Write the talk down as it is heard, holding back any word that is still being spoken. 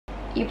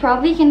You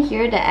probably can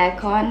hear the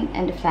aircon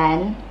and the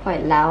fan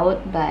quite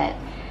loud, but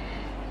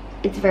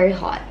it's very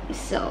hot,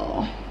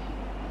 so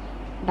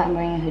but I'm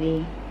wearing a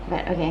hoodie.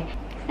 But okay.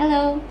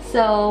 Hello.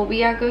 So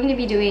we are going to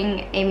be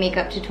doing a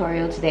makeup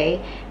tutorial today.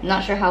 I'm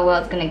not sure how well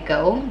it's gonna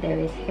go. There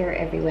is hair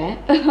everywhere.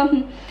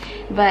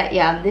 But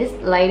yeah, this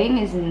lighting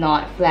is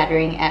not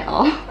flattering at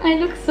all. I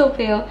look so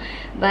pale.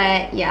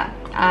 But yeah,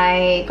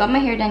 I got my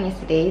hair done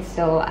yesterday,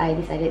 so I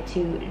decided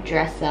to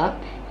dress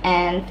up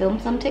and film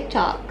some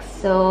TikToks.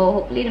 So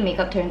hopefully the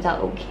makeup turns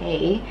out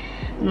okay.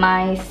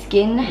 My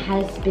skin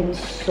has been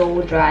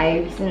so dry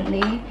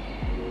recently.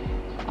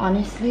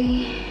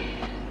 Honestly,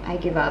 I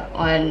give up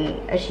on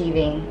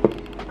achieving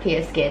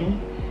clear skin.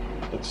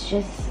 It's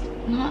just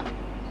not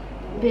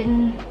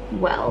been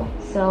well.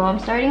 So I'm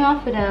starting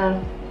off with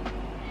a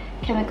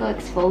chemical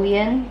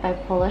exfoliant by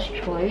Paula's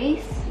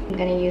Choice. I'm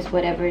gonna use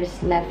whatever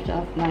is left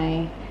of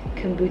my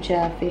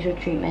kombucha facial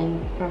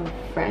treatment from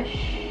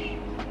Fresh.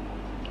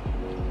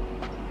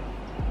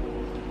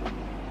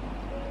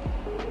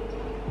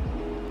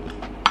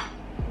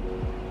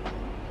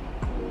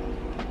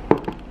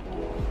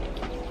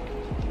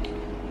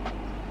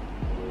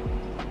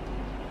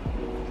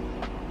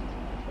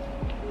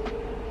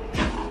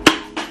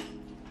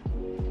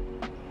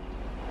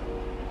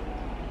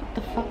 What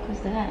the fuck was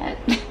that?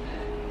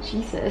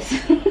 Jesus.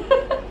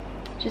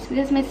 Just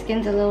because my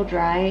skin's a little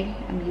dry,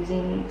 I'm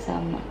using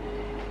some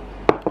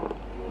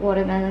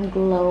Watermelon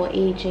Glow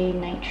AJ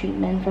Night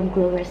Treatment from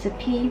Glow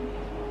Recipe,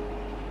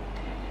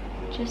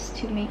 just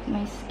to make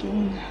my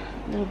skin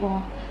a little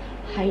more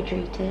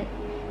hydrated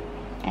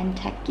and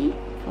tacky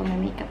for my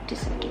makeup to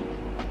soak in.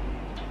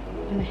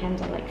 And my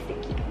hands are like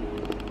sticky.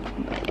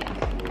 But yeah.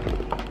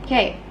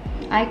 Okay,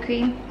 eye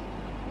cream.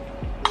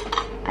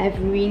 I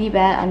have really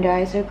bad under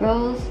eye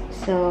circles,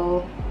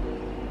 so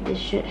this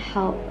should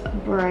help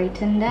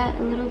brighten that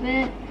a little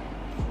bit.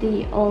 It's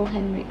the Ole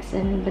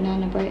Henriksen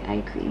Banana Bright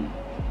Eye Cream.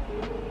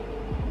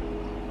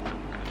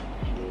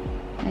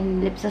 My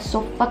lips are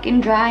so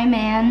fucking dry,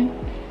 man.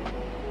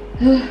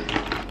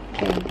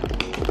 Okay.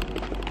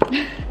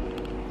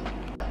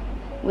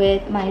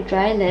 With my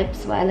dry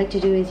lips, what I like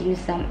to do is use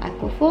some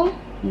Aquaphor.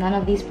 None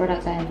of these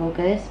products are in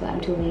focus, but I'm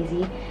too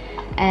lazy.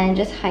 And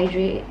just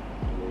hydrate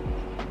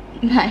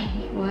my...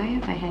 why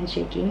are my hands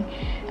shaking?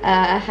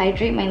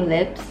 Hydrate my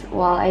lips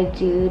while I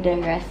do the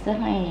rest of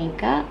my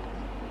makeup.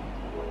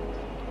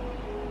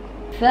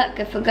 Fuck,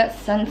 I forgot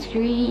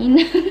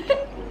sunscreen.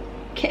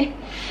 Okay.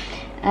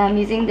 I'm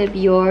using the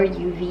Biore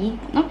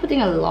UV. Not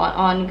putting a lot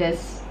on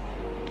because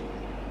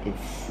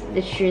it's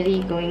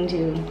literally going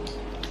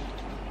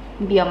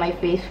to be on my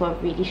face for a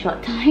really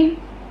short time.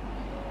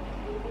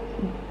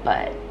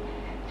 But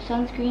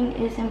sunscreen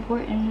is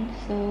important,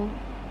 so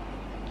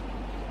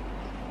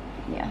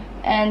yeah.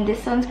 And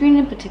this sunscreen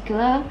in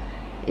particular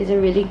is a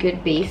really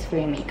good base for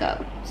your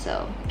makeup.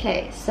 So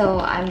okay, so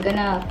I'm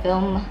gonna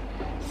film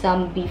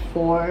some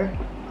before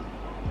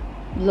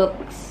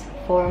looks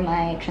for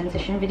my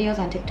transition videos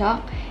on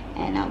TikTok,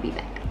 and I'll be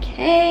back.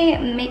 Okay,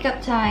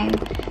 makeup time.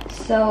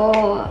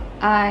 So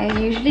I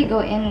usually go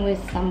in with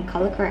some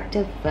color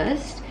corrective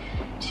first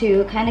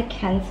to kind of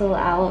cancel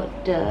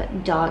out the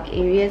dark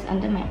areas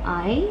under my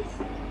eyes.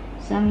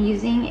 So I'm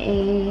using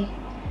a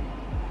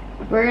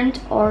burnt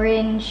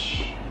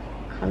orange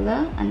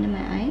color under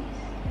my eyes,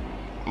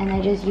 and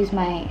I just use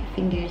my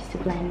fingers to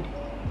blend.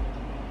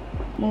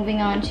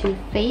 Moving on to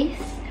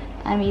face,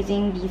 I'm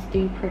using these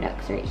three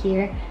products right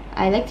here.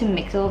 I like to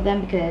mix all of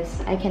them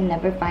because I can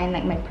never find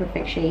like my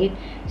perfect shade.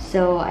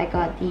 So I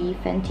got the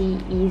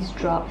Fenty Ease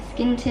Drop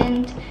Skin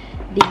Tint,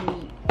 the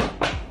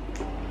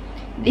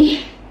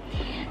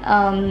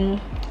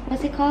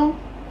what's it called?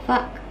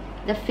 Fuck.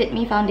 The Fit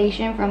Me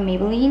foundation from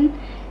Maybelline,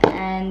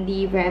 and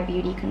the Rare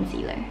Beauty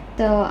concealer.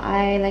 So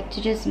I like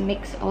to just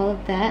mix all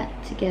of that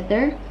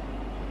together,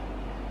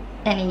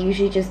 and it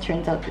usually just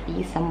turns out to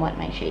be somewhat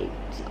my shade.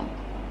 So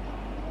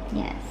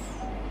yes,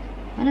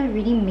 I want to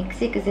really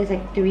mix it because there's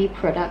like 3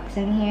 products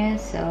in here,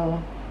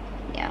 so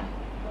yeah.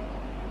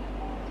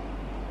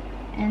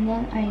 And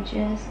then I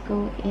just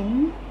go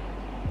in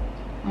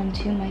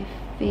onto my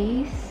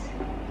face.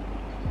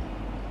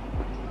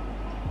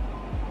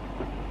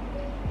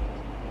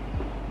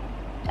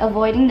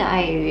 Avoiding the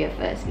eye area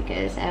first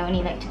because I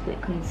only like to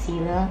put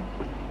concealer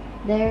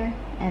there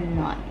and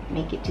not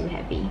make it too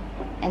heavy.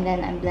 And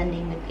then I'm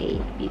blending with a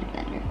beauty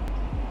blender.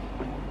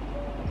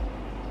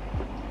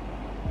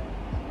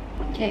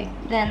 Okay,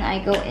 then I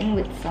go in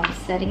with some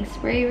setting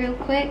spray real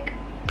quick,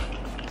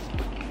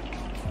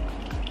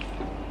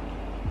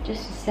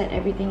 just to set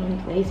everything in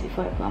place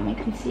before I put on my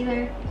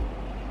concealer.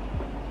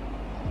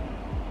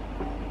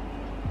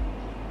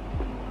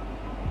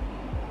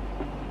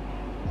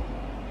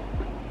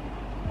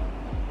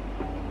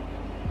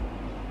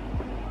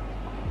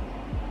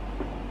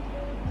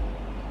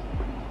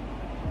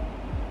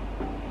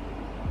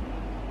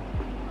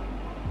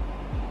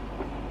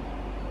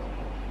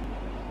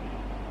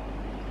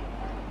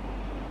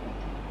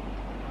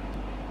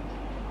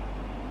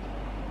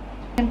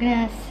 I'm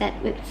gonna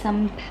set with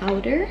some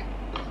powder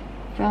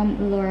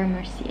from Laura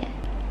Mercier.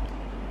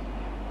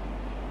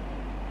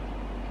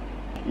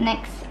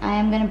 next I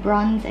am gonna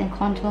bronze and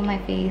contour my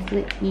face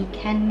with the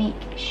Can Make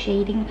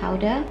shading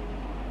powder.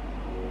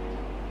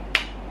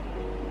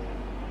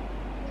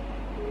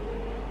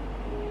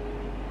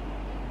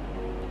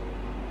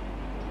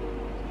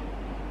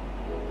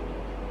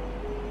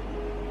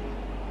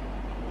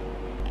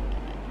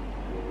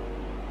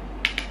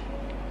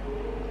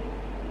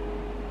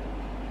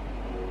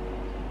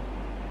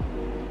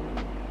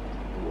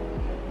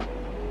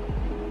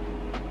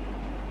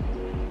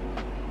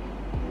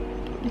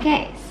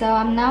 Okay, so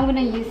I'm now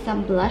gonna use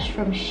some blush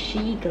from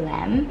She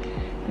Glam.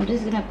 I'm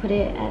just gonna put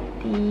it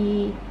at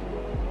the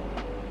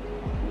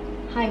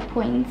high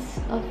points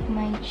of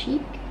my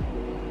cheek.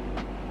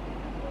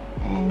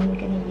 And I'm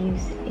gonna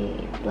use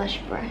a blush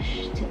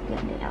brush to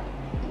blend it out.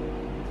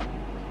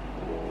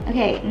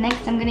 Okay,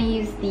 next I'm gonna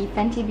use the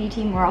Fenty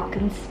Beauty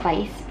Moroccan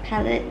Spice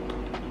palette.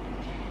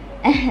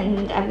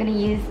 And I'm gonna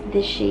use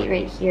this shade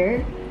right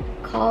here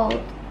called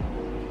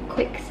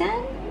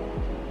Quicksand?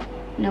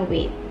 No,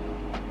 wait.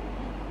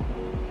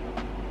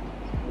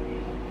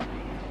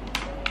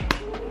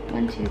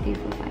 1, 2, 3,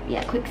 4, 5.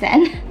 Yeah,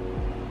 Quicksand.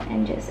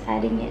 And just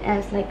adding it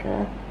as like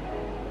a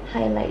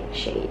highlight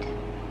shade.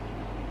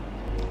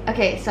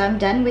 Okay, so I'm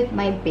done with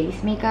my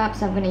base makeup,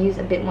 so I'm gonna use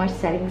a bit more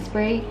setting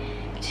spray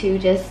to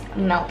just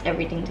melt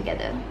everything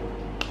together.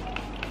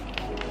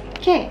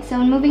 Okay, so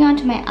moving on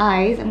to my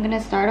eyes, I'm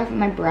gonna start off with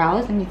my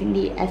brows. I'm using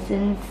the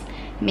Essence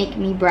Make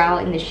Me Brow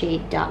in the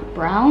shade Dark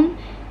Brown,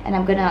 and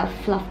I'm gonna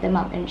fluff them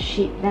up and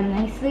shape them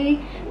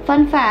nicely.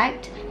 Fun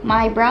fact,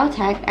 my brow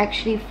tag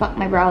actually fucked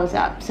my brows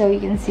up. So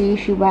you can see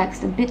she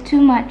waxed a bit too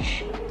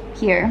much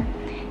here.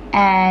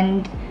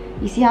 And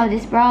you see how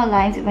this brow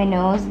aligns with my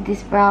nose?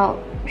 This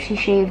brow, she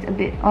shaved a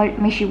bit, or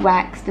maybe she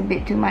waxed a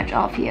bit too much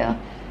off here.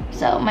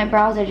 So my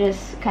brows are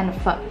just kind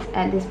of fucked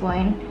at this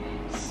point.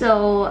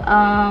 So,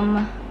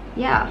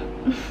 yeah.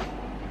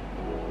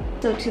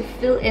 So to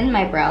fill in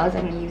my brows,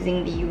 I'm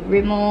using the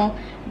Rimmel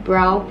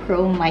Brow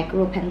Pro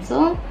Micro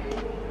Pencil.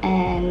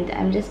 And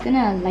I'm just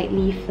gonna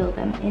lightly fill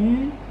them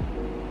in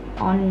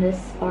on the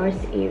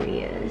sparse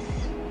areas.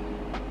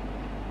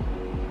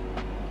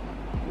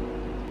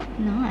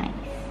 Nice.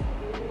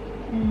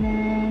 And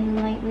then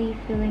lightly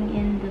filling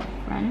in the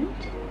front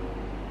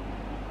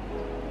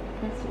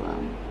as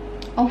well.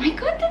 Oh my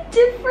god, the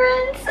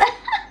difference!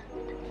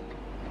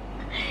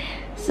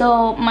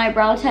 So my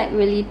brow tech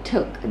really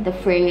took the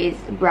phrase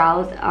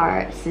brows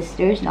are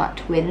sisters, not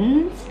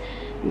twins,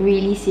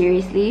 really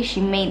seriously. She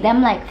made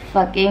them like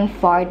fucking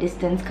far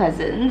distance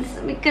cousins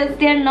because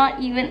they're not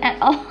even at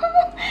all.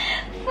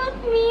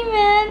 Fuck me,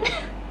 man.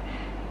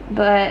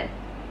 But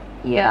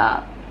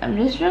yeah, I'm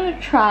just gonna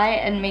try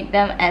and make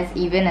them as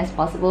even as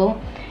possible.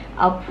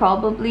 I'll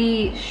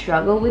probably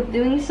struggle with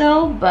doing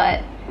so,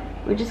 but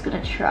we're just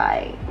gonna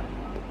try.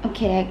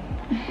 Okay,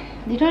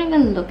 they don't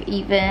even look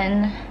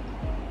even,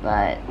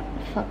 but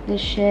fuck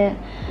this shit.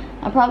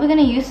 I'm probably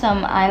gonna use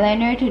some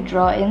eyeliner to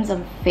draw in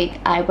some fake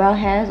eyebrow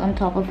hairs on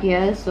top of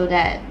here so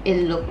that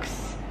it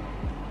looks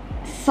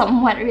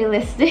somewhat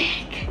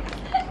realistic.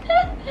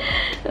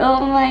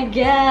 Oh my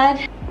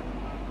god.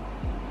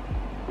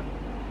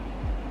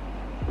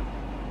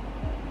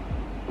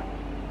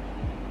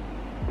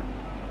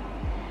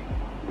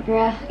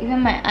 Bruh,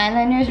 even my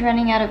eyeliner is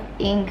running out of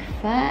ink.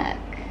 Fuck.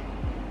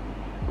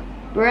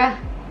 Bruh.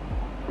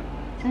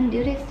 Don't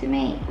do this to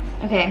me.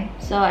 Okay,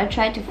 so I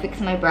tried to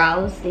fix my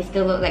brows. They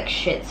still look like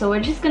shit. So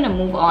we're just gonna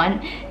move on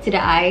to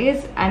the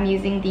eyes. I'm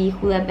using the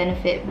Hoola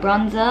Benefit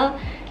bronzer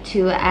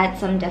to add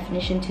some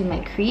definition to my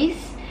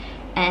crease.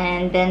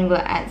 And then we'll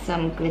add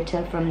some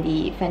glitter from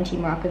the Fenty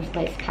Moroccan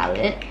Spice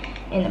palette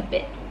in a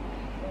bit.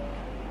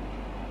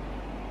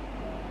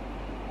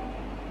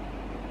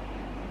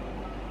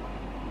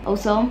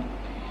 Also,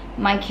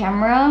 my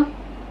camera,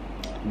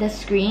 the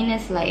screen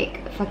is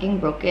like fucking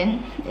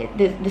broken.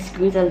 The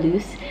screws are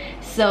loose,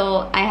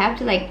 so I have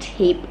to like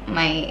tape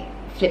my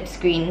flip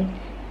screen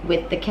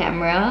with the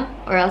camera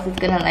or else it's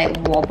gonna like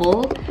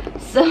wobble.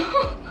 So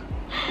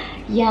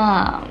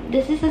yeah,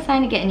 this is a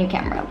sign to get a new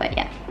camera, but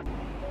yeah.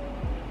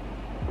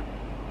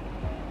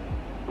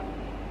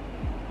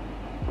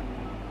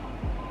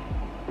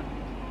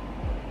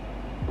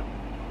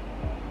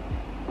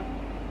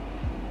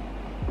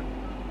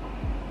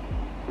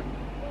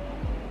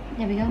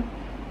 There we go.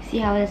 See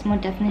how there's more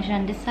definition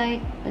on this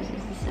side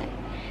versus this side.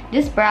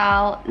 This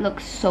brow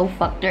looks so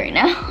fucked right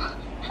now.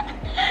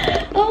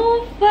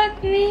 Oh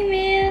fuck me,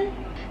 man.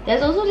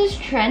 There's also this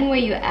trend where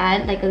you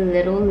add like a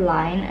little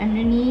line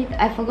underneath.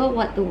 I forgot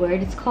what the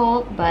word is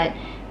called, but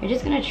we're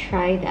just gonna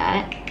try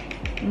that.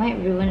 It might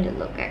ruin the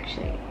look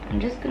actually.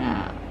 I'm just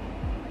gonna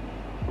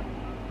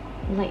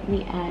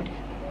lightly add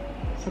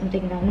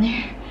something down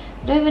there.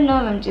 I don't even know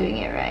if I'm doing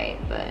it right,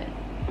 but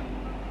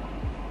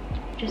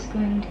just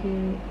going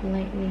to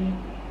lightly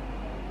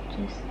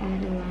just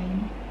add a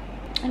line.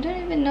 I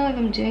don't even know if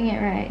I'm doing it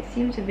right. It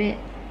seems a bit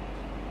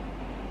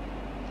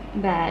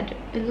bad.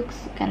 It looks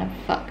kind of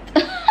fucked.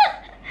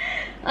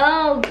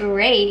 Oh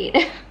great.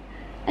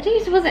 I think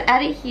you're supposed to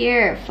add it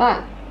here.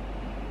 Fuck.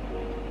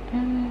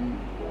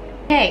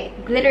 Okay,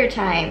 glitter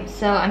time.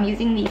 So I'm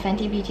using the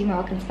Fenty Beauty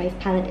Moroccan Spice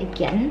palette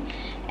again,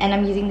 and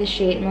I'm using the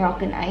shade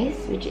Moroccan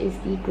Ice, which is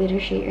the glitter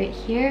shade right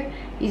here.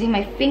 Using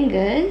my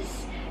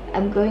fingers,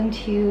 I'm going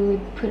to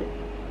put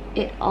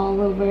it all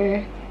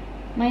over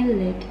my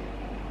lid.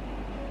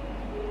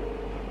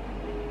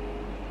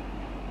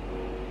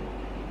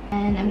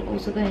 And I'm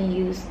also going to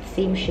use the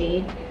same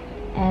shade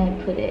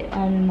and put it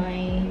on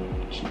my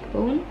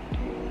cheekbone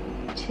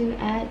to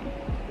add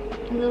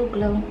a little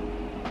glow.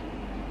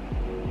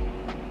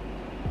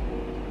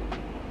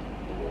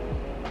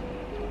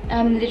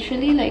 I'm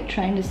literally like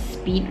trying to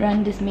speed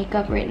run this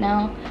makeup right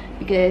now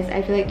because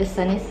I feel like the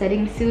sun is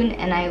setting soon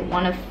and I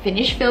want to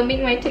finish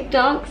filming my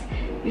TikToks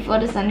before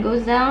the sun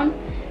goes down.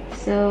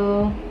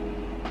 So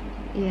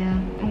yeah,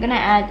 I'm gonna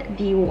add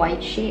the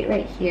white shade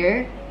right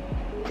here.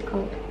 It's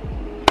called,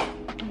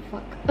 oh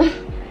fuck,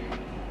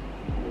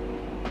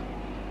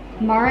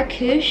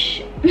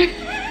 Marrakesh.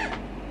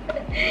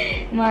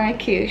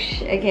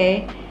 Marrakesh,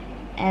 okay.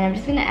 And I'm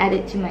just gonna add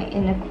it to my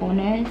inner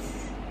corners.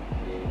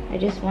 I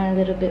just want a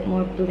little bit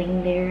more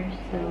bling there,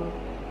 so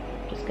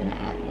I'm just gonna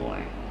add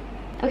more.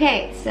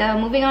 Okay, so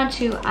moving on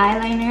to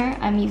eyeliner.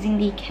 I'm using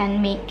the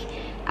Can Make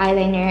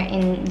eyeliner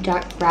in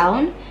dark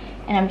brown,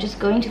 and I'm just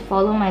going to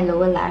follow my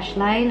lower lash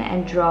line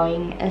and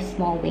drawing a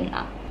small wing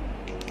up.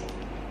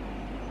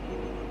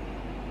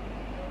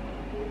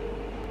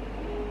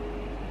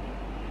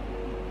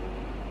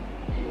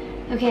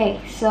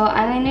 Okay, so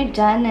eyeliner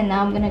done, and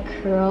now I'm gonna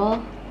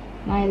curl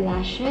my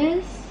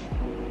lashes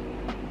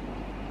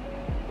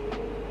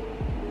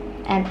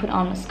and put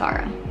on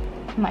mascara.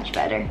 Much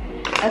better.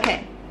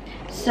 Okay,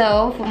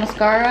 so for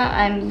mascara,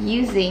 I'm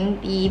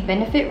using the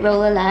Benefit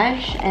Roller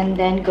Lash and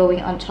then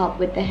going on top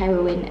with the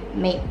Heroin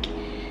Make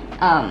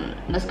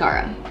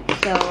mascara.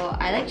 So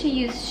I like to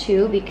use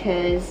two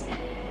because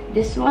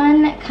this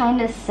one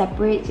kind of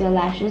separates your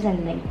lashes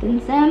and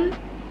lengthens them,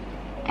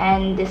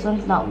 and this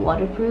one's not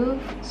waterproof,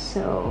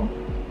 so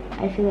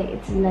I feel like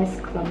it's less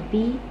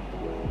clumpy.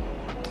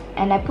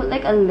 And I put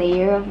like a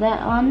layer of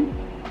that on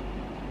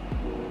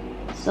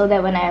so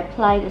that when I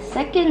apply the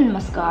second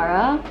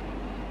mascara,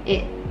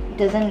 it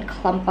doesn't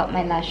clump up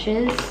my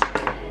lashes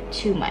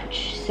too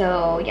much.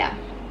 So yeah,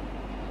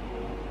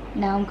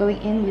 now I'm going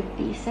in with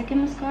the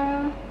second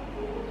mascara,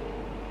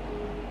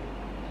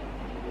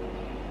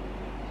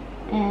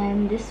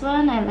 and this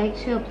one I like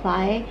to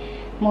apply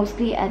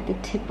mostly at the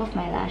tip of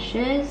my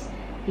lashes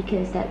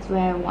because that's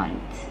where I want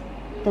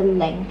the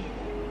length,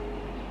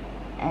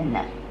 and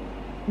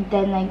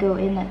then I go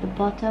in at the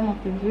bottom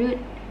of the root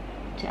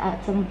to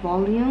add some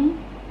volume.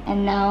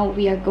 And now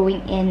we are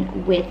going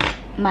in with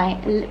my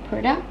lip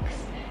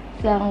products.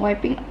 So I'm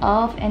wiping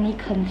off any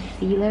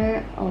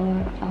concealer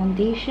or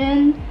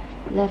foundation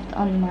left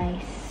on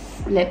my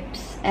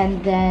lips,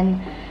 and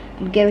then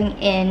I'm going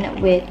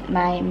in with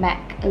my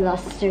MAC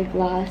Luster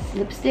Gloss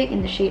lipstick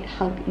in the shade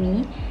Hug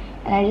Me,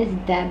 and I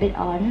just dab it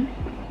on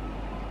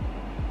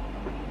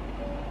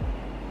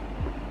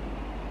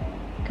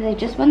because I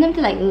just want them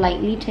to like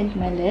lightly tint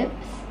my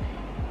lips,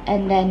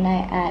 and then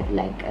I add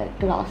like a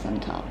gloss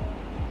on top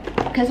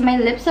because my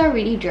lips are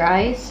really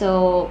dry,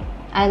 so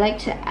I like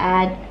to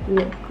add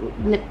lip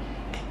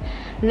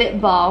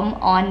balm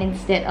on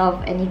instead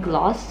of any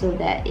gloss so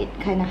that it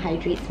kind of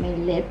hydrates my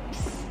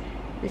lips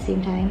at the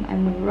same time.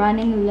 I'm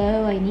running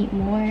low, I need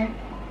more,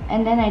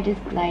 and then I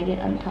just glide it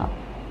on top.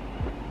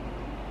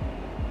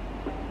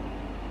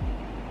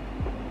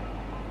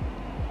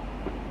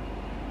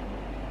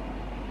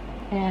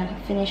 And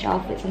finish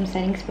off with some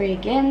setting spray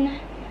again.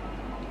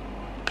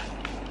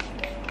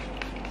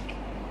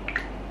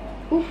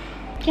 Oof.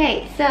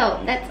 Okay,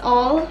 so that's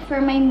all for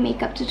my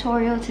makeup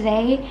tutorial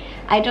today.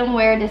 I don't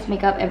wear this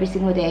makeup every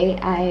single day.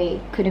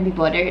 I couldn't be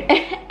bothered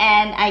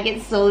and I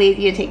get so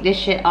lazy to take this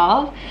shit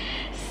off.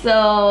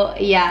 So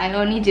yeah, I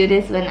only do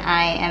this when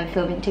I am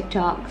filming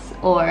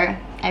TikToks or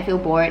I feel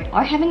bored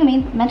or having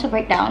a mental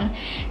breakdown.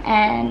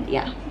 And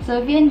yeah,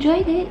 so if you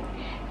enjoyed it,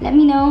 let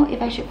me know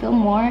if I should film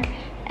more.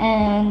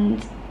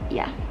 And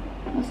yeah,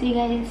 I'll see you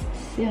guys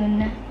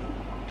soon.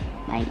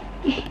 Bye.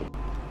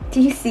 Do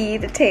you see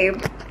the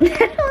tape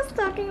that I was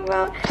talking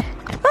about?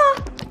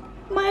 Ah,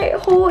 my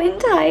whole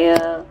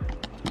entire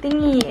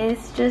thingy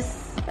is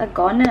just a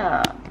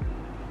goner.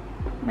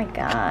 Oh my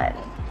god.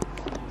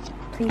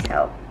 Please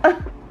help.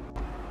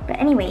 But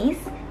anyways,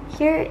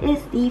 here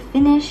is the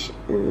finished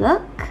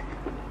look.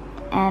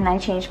 And I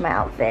changed my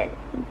outfit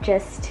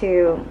just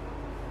to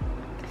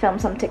film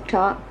some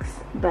TikToks.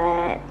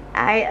 But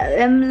I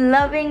am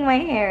loving my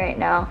hair right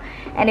now.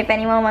 And if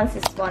anyone wants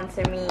to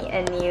sponsor me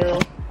a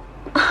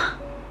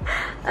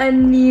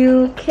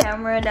new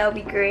camera, that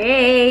would be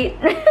great.